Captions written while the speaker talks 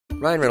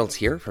Ryan Reynolds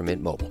here from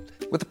Mint Mobile.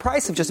 With the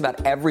price of just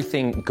about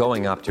everything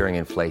going up during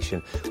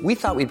inflation, we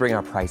thought we'd bring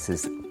our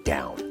prices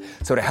down.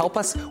 So to help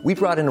us, we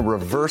brought in a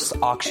reverse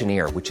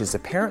auctioneer, which is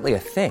apparently a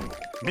thing.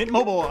 Mint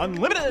Mobile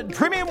Unlimited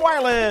Premium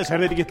Wireless. How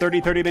to get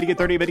 30, 30, bit to get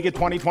 30, bit to get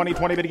 20, 20,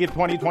 20, bit to get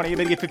 20, 20,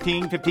 bit to get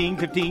 15, 15,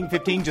 15,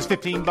 15, just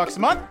 $15 a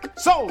month?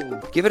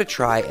 Sold! Give it a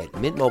try at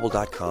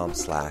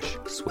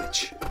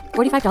mintmobile.com/switch.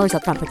 $45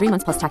 up front for 3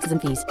 months plus taxes and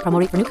fees. Promo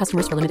rate for new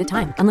customers for limited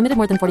time. Unlimited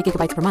more than 40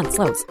 gigabytes per month.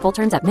 Slows full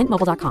terms at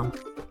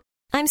mintmobile.com.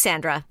 I'm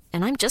Sandra,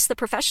 and I'm just the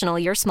professional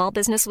your small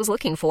business was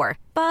looking for.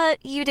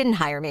 But you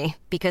didn't hire me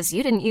because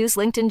you didn't use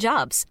LinkedIn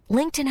Jobs.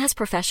 LinkedIn has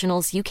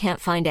professionals you can't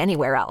find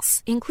anywhere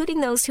else,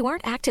 including those who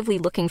aren't actively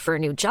looking for a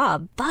new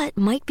job, but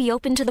might be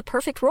open to the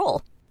perfect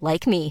role,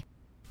 like me.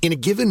 In a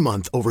given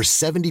month, over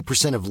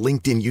 70% of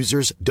LinkedIn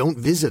users don't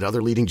visit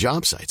other leading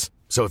job sites.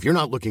 So if you're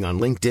not looking on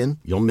LinkedIn,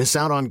 you'll miss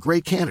out on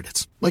great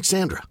candidates like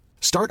Sandra.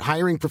 Start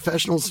hiring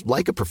professionals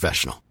like a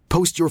professional.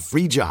 Post your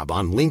free job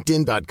on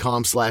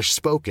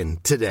linkedin.com/spoken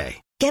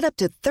today. Get up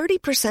to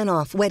 30%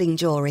 off wedding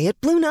jewelry at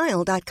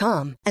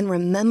BlueNile.com and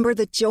remember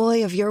the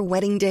joy of your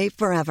wedding day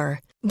forever.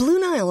 Blue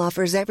Nile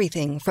offers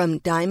everything from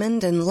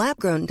diamond and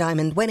lab-grown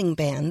diamond wedding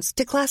bands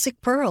to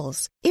classic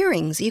pearls,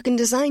 earrings you can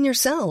design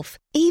yourself,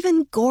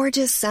 even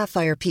gorgeous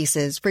sapphire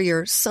pieces for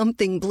your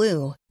something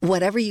blue.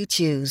 Whatever you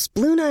choose,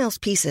 Blue Nile's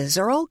pieces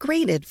are all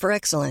graded for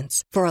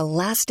excellence, for a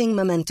lasting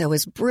memento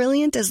as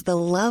brilliant as the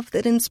love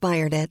that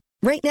inspired it.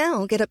 Right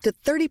now, get up to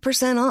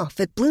 30% off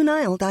at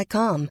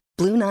BlueNile.com.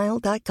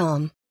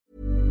 BlueNile.com.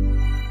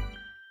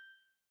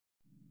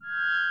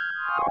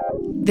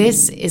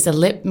 This is a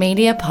Lip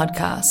Media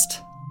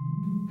podcast.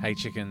 Hey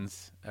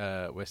chickens,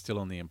 we're still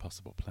on the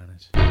impossible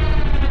planet.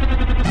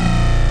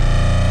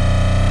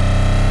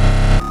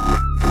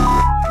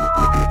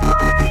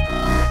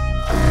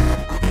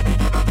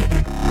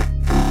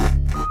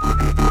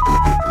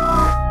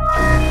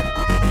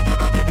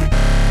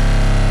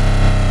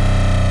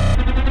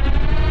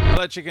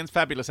 Hello chickens,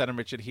 Fabulous Adam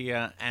Richard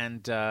here,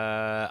 and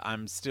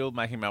I'm still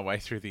making my way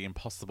through the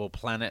Impossible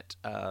Planet,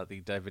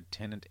 the David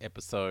Tennant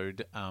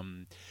episode.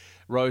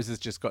 Rose has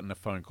just gotten a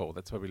phone call.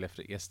 That's where we left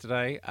it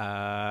yesterday.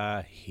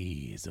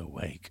 He is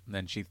awake. And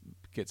then she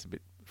gets a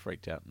bit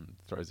freaked out and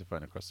throws her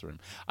phone across the room.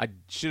 I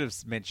should have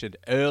mentioned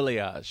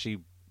earlier, she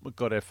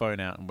got her phone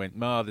out and went,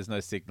 "Ma, there's no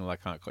signal. I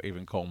can't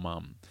even call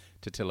Mum,"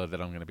 to tell her that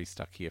I'm going to be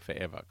stuck here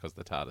forever because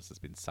the TARDIS has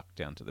been sucked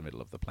down to the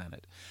middle of the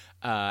planet.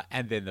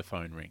 And then the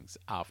phone rings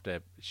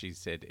after she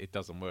said it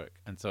doesn't work.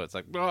 And so it's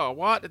like, oh,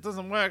 what? It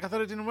doesn't work. I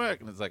thought it didn't work.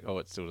 And it's like, oh,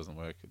 it still doesn't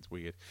work. It's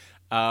weird.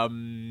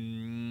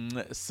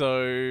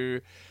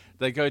 So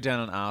they go down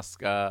and ask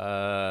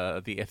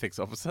the ethics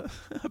officer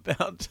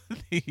about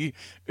the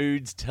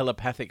Ood's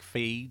telepathic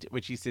feed,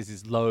 which he says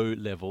is low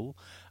level.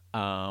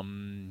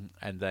 And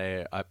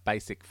they're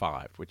basic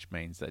 5, which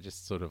means they're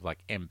just sort of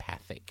like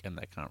empathic and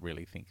they can't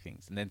really think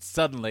things. And then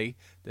suddenly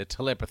their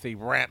telepathy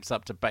ramps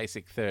up to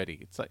basic 30.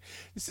 It's like,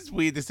 this is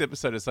weird, this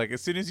episode. It's like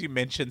as soon as you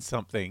mention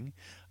something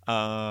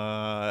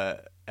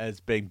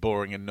as being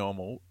boring and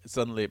normal,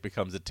 suddenly it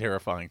becomes a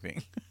terrifying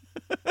thing.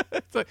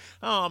 It's like,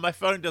 oh, my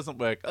phone doesn't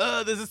work.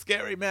 Oh, there's a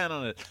scary man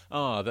on it.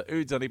 Oh, the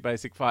Ood's only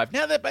basic 5.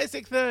 Now they're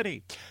basic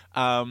 30.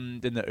 Then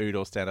the Ood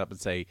all stand up and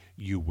say,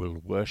 "You will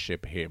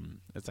worship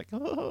him." It's like,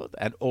 oh,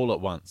 and all at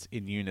once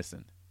in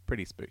unison.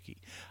 Pretty spooky.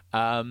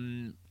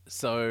 So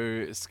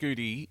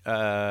Scooty,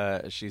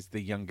 she's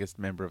the youngest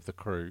member of the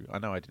crew. I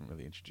know I didn't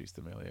really introduce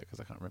them earlier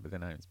because I can't remember their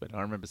names, but I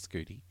remember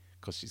Scooty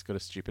because she's got a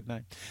stupid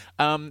name.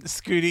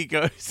 Scooty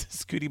goes,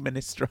 Scooty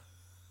Ministra.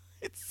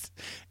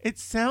 It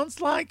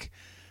sounds like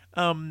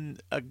a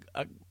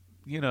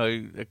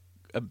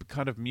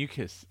kind of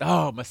mucus.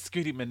 Oh, my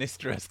Scooty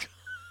Ministra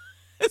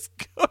has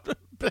got a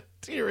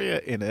bacteria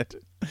in it.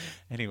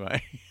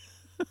 Anyway,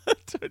 I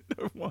don't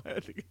know why I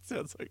think it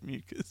sounds like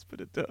mucus,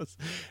 but it does.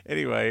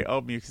 Anyway,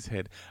 old mucus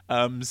head.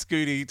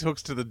 Scooty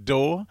talks to the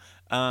door.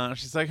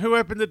 She's like, "Who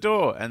opened the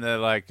door?" And they're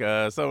like,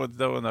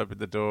 someone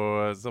opened the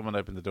door. Someone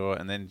opened the door.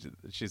 And then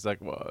she's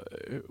like, well,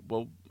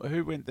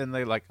 who went? Then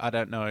they're like, "I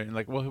don't know." And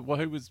like, well,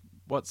 who was,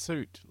 what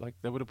suit? Like,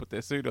 they would have put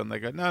their suit on. They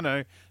go,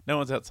 no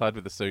one's outside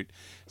with a suit.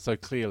 So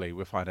clearly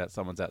we find out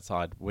someone's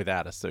outside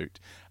without a suit.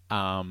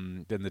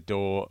 Then the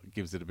door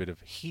gives it a bit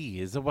of,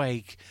 he is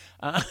awake.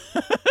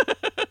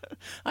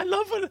 I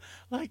love it,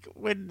 like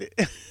when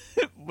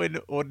when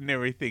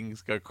ordinary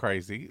things go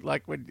crazy,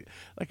 like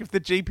if the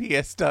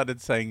GPS started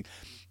saying,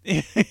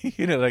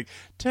 like,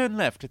 turn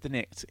left at the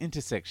next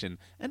intersection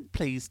and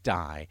please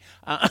die.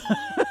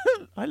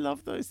 I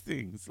love those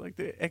things, like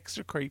they're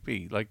extra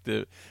creepy, like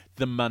the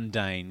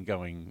mundane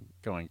going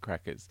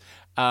crackers.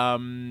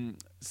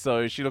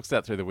 So she looks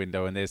out through the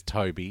window and there's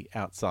Toby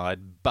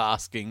outside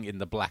basking in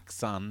the black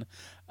sun.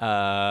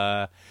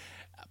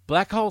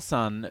 Black Hole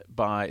Sun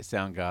by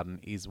Soundgarden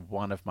is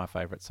one of my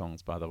favourite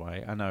songs, by the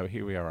way. I know,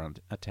 here we are on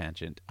a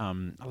tangent. I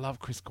love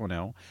Chris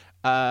Cornell.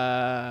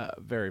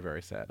 Very,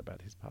 very sad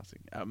about his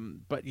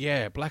passing. But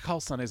yeah, Black Hole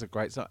Sun is a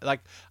great song.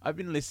 Like, I've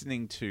been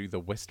listening to the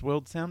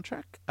Westworld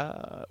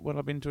soundtrack when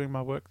I've been doing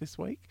my work this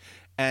week.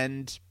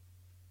 And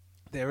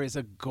There is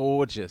a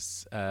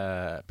gorgeous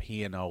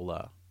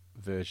pianola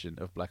version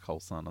of Black Hole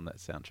Sun on that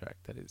soundtrack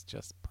that is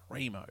just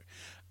primo.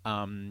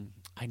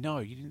 I know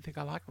you didn't think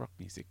I like rock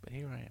music, but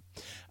here I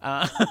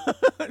am.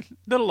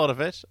 Not a lot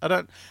of it. I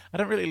don't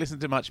really listen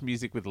to much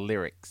music with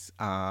lyrics,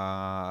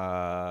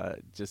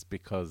 just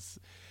because,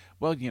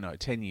 well,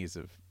 10 years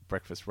of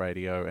breakfast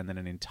radio and then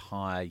an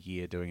entire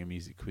year doing a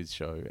music quiz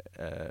show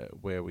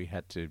where we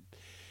had to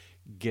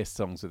guess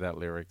songs without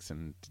lyrics,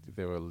 and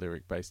there were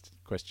lyric-based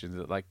questions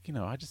that, I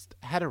just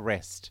had a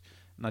rest,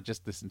 and I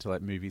just listened to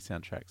movie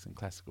soundtracks and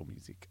classical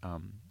music.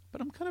 But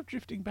I'm kind of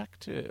drifting back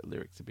to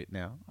lyrics a bit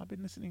now. I've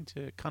been listening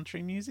to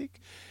country music.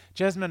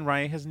 Jasmine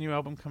Ray has a new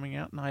album coming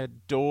out, and I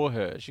adore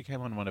her. She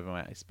came on one of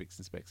my Spicks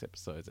and Specs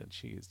episodes, and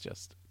she is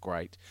just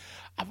great.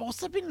 I've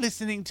also been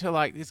listening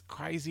to this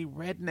crazy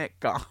redneck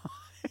guy,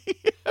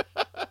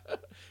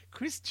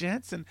 Chris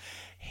Jansen.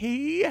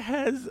 He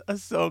has a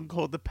song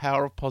called The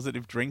Power of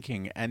Positive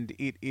Drinking, and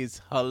it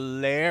is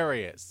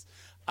hilarious.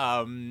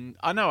 I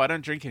know I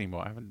don't drink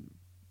anymore. I haven't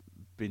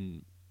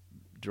been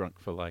drunk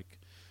for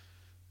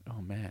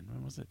oh man,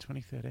 when was it?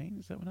 2013?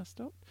 Is that when I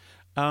stopped?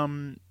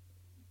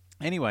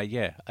 Anyway,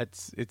 yeah,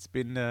 it's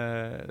been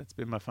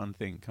my fun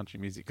thing, country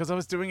music, because I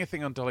was doing a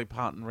thing on Dolly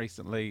Parton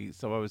recently,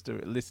 so I was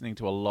listening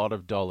to a lot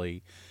of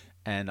Dolly,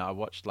 and I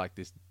watched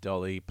this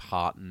Dolly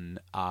Parton.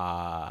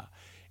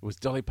 It was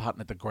Dolly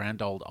Parton at the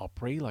Grand Ole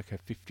Opry, her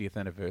 50th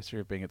anniversary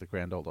of being at the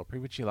Grand Ole Opry,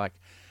 which you're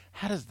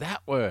how does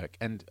that work?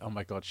 And oh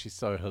my God, she's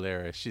so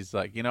hilarious. She's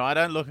I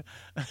don't look,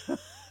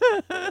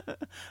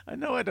 I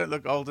know I don't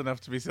look old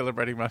enough to be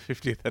celebrating my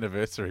 50th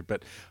anniversary,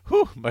 but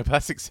my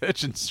plastic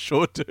surgeons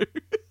sure do.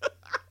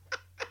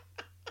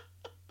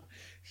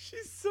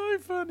 She's so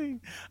funny.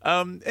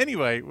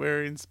 Anyway,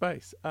 we're in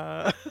space.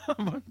 I'm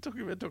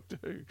talking about Doctor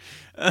Who.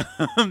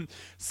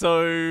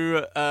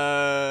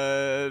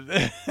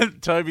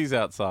 Toby's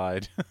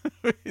outside.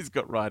 He's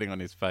got writing on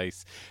his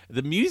face.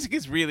 The music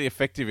is really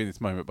effective in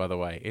this moment, by the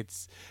way.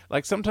 It's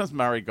sometimes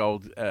Murray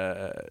Gold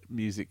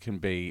music can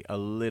be a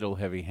little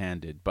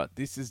heavy-handed, but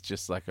this is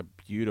just a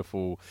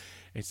beautiful...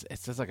 It's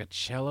just a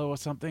cello or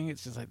something.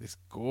 It's just this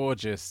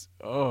gorgeous,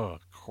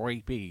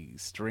 creepy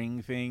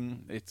string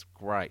thing. It's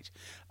great.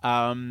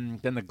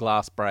 Then the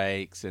glass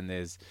breaks, and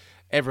there's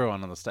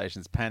everyone on the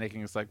station's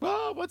panicking. It's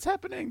what's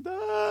happening?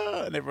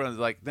 Ah! And everyone's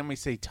then we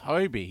see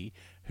Toby,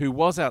 who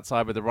was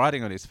outside with the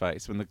writing on his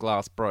face when the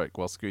glass broke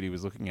while Scooty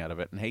was looking out of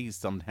it, and he's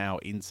somehow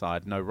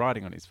inside, no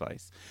writing on his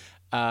face.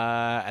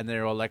 And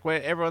they're all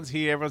where everyone's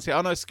here. Oh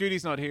no,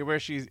 Scooty's not here. Where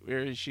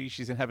is she?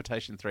 She's in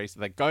Habitation 3. So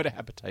they go to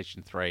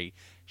Habitation 3.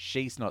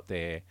 She's not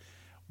there.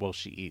 Well,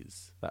 she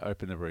is. They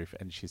open the roof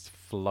and she's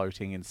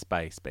floating in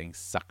space, being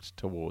sucked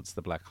towards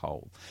the black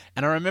hole.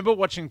 And I remember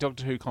watching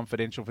Doctor Who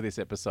Confidential for this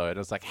episode. I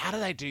was how do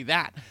they do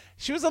that?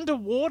 She was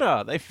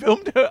underwater. They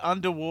filmed her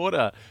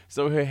underwater,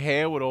 so her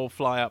hair would all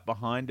fly up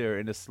behind her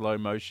in a slow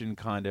motion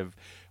kind of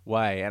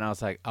way. And I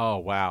was oh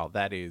wow,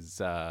 that is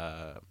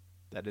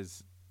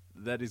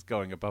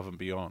going above and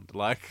beyond.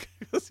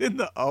 Because in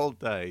the old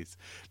days,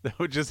 they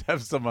would just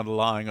have someone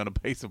lying on a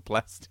piece of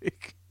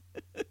plastic.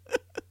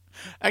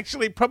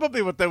 Actually,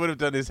 probably what they would have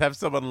done is have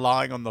someone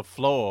lying on the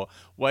floor,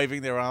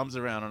 waving their arms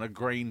around on a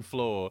green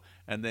floor,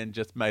 and then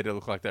just made it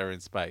look like they were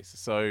in space.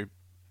 So,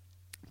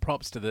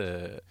 props to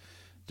the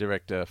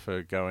director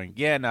for going,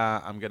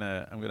 I'm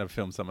gonna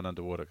film someone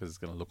underwater because it's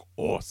gonna look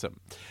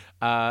awesome.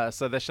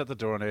 So they shut the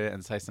door on her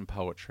and say some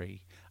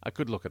poetry. I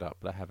could look it up,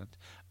 but I haven't.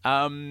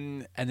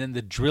 And then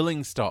the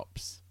drilling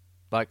stops,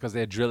 because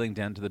they're drilling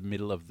down to the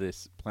middle of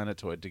this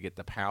planetoid to get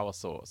the power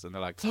source, and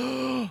they're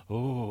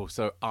oh.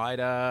 So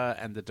Ida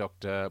and the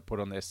Doctor put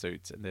on their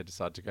suits and they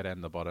decide to go down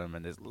to the bottom,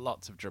 and there's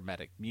lots of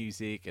dramatic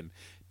music and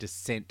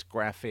descent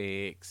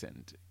graphics,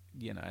 and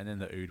and then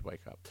the Ood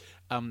wake up.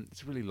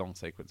 It's a really long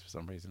sequence for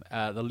some reason.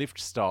 The lift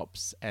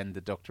stops, and the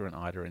Doctor and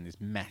Ida are in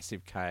this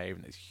massive cave,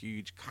 and there's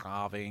huge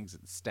carvings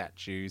and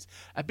statues.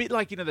 A bit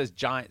like, those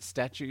giant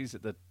statues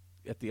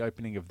at the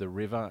opening of the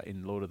river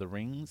in Lord of the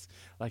Rings.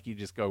 You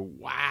just go,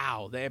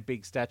 wow, they're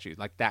big statues.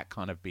 That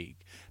kind of big,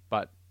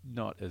 but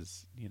not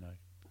as,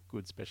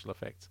 good special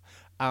effects.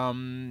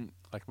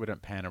 We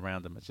don't pan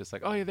around them. It's just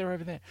oh yeah, they're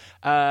over there.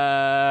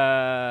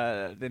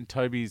 Then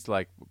Toby's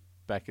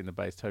back in the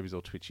base. Toby's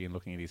all twitchy and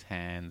looking at his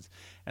hands,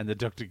 and the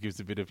Doctor gives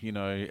a bit of,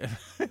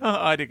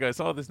 Ida goes,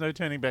 oh, there's no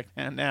turning back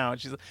now,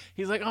 and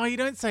he's oh, you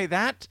don't say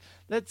that.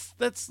 That's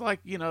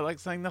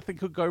saying nothing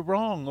could go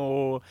wrong,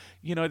 or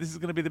this is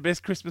going to be the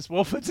best Christmas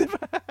Walford's ever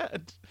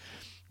had.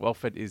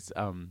 Walford is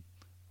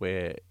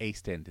where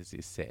EastEnders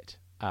is set.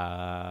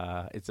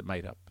 It's a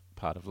made up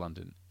part of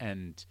London,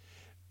 and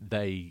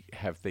they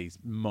have these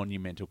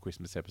monumental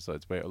Christmas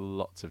episodes where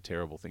lots of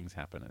terrible things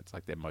happen. It's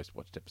their most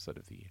watched episode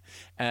of the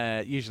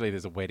year. Usually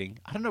there's a wedding.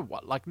 I don't know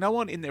what, no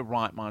one in their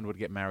right mind would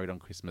get married on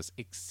Christmas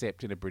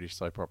except in a British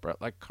soap opera.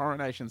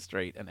 Coronation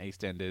Street and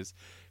EastEnders,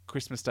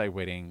 Christmas Day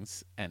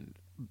weddings, and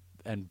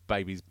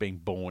babies being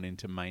born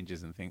into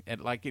mangers and things.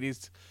 And it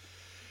is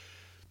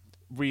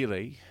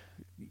really,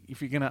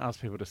 if you're going to ask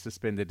people to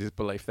suspend their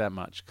disbelief that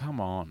much, come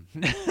on.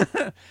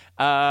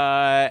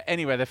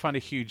 Anyway, they find a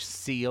huge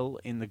seal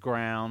in the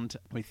ground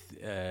with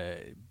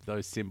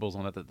those symbols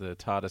on it that the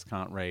TARDIS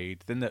can't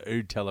read. Then the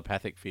Ood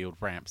telepathic field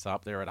ramps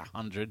up. They're at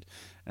 100,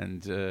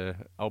 and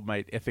old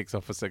mate ethics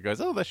officer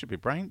goes, "Oh, they should be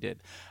brain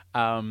dead."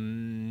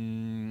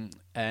 And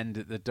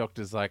the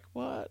doctor's like,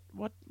 "What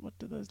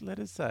do those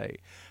letters say?"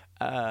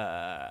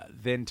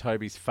 Then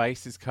Toby's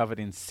face is covered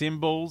in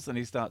symbols, and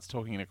he starts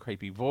talking in a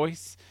creepy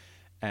voice.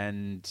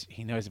 And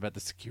he knows about the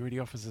security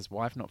officer's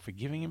wife not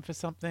forgiving him for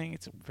something.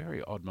 It's a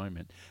very odd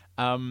moment.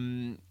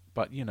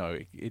 But, you know,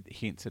 it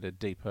hints at a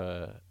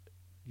deeper,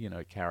 you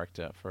know,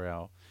 character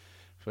for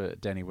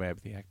Danny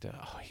Webb, the actor.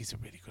 Oh, he's a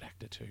really good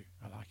actor too.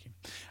 I like him.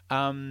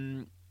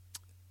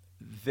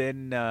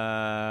 Then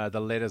the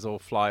letters all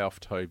fly off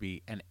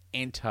Toby and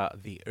enter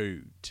the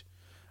Ood,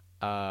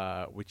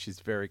 which is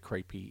very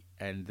creepy.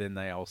 And then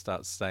they all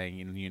start saying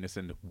in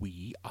unison,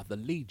 "We are the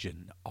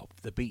Legion of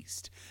the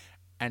Beast."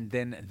 And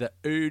then the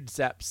Ood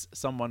zaps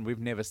someone we've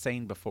never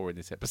seen before in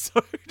this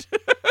episode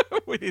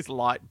with his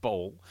light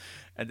ball.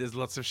 And there's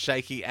lots of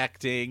shaky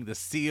acting. The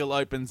seal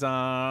opens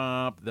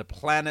up. The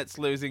planet's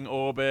losing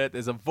orbit.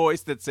 There's a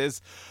voice that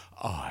says,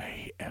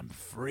 "I am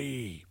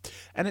free."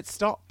 And it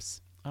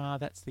stops.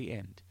 That's the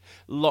end.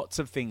 Lots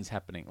of things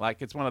happening.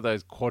 Like, it's one of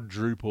those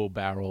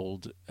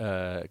quadruple-barreled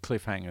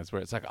cliffhangers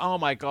where it's like, oh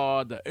my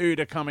God, the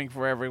Ood are coming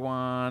for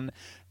everyone.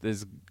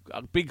 There's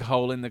a big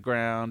hole in the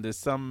ground.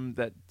 There's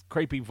that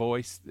creepy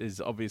voice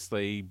is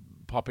obviously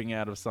popping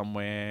out of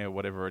somewhere,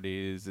 whatever it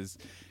is. There's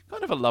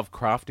kind of a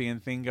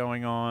Lovecraftian thing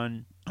going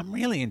on. I'm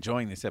really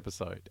enjoying this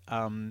episode.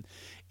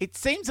 It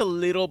seems a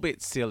little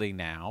bit silly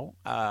now.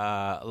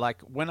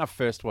 Like, when I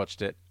first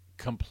watched it,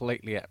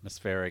 completely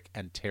atmospheric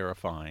and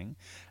terrifying.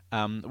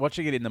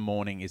 Watching it in the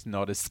morning is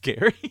not as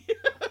scary.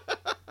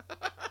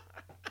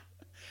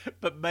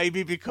 But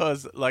maybe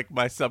because, like,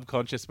 my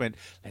subconscious went,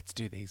 let's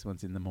do these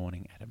ones in the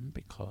morning, Adam,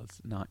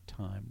 because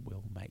nighttime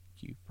will make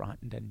you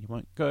frightened and you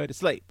won't go to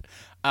sleep.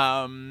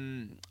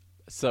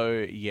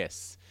 So,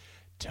 yes,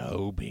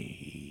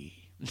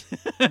 Toby.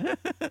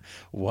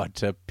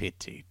 What a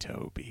pity,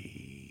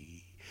 Toby.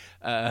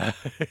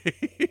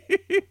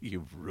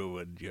 You've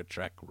ruined your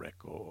track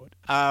record.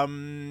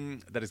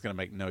 That is going to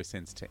make no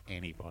sense to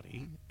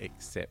anybody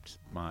except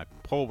my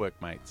poor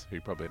workmates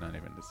who probably don't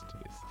even listen to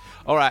this.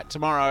 All right,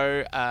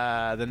 tomorrow,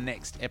 the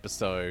next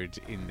episode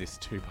in this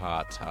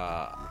two-part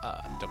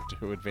Doctor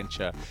Who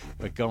adventure,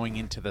 we're going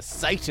into the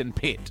Satan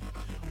Pit.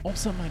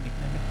 Also, my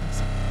nickname is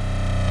Mason.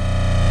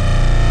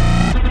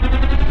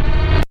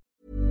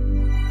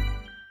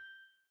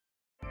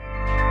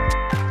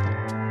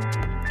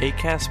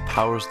 Acast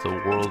powers the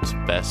world's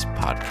best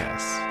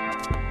podcasts.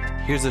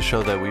 Here's a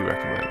show that we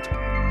recommend.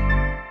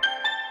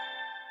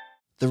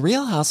 The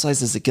Real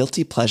Housewives is a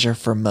guilty pleasure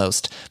for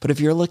most, but if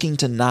you're looking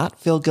to not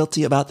feel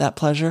guilty about that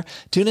pleasure,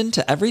 tune in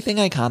to Everything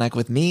Iconic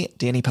with me,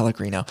 Danny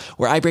Pellegrino,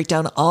 where I break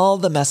down all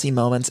the messy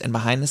moments and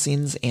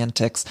behind-the-scenes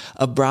antics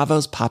of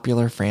Bravo's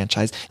popular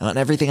franchise. And on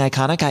Everything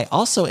Iconic, I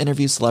also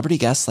interview celebrity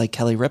guests like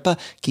Kelly Ripa,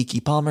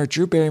 Keke Palmer,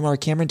 Drew Barrymore,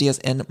 Cameron Diaz,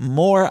 and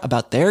more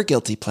about their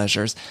guilty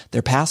pleasures,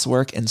 their past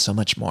work, and so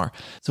much more.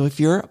 So if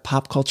you're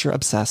pop culture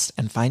obsessed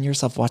and find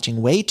yourself watching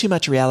way too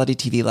much reality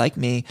TV like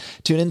me,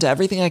 tune into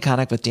Everything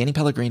Iconic with Danny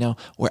Pellegrino,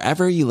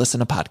 wherever you listen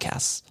to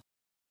podcasts.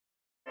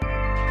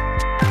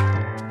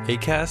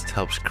 Acast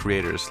helps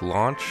creators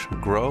launch,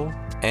 grow,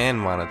 and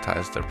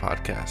monetize their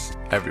podcasts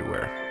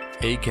everywhere.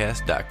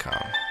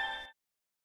 Acast.com.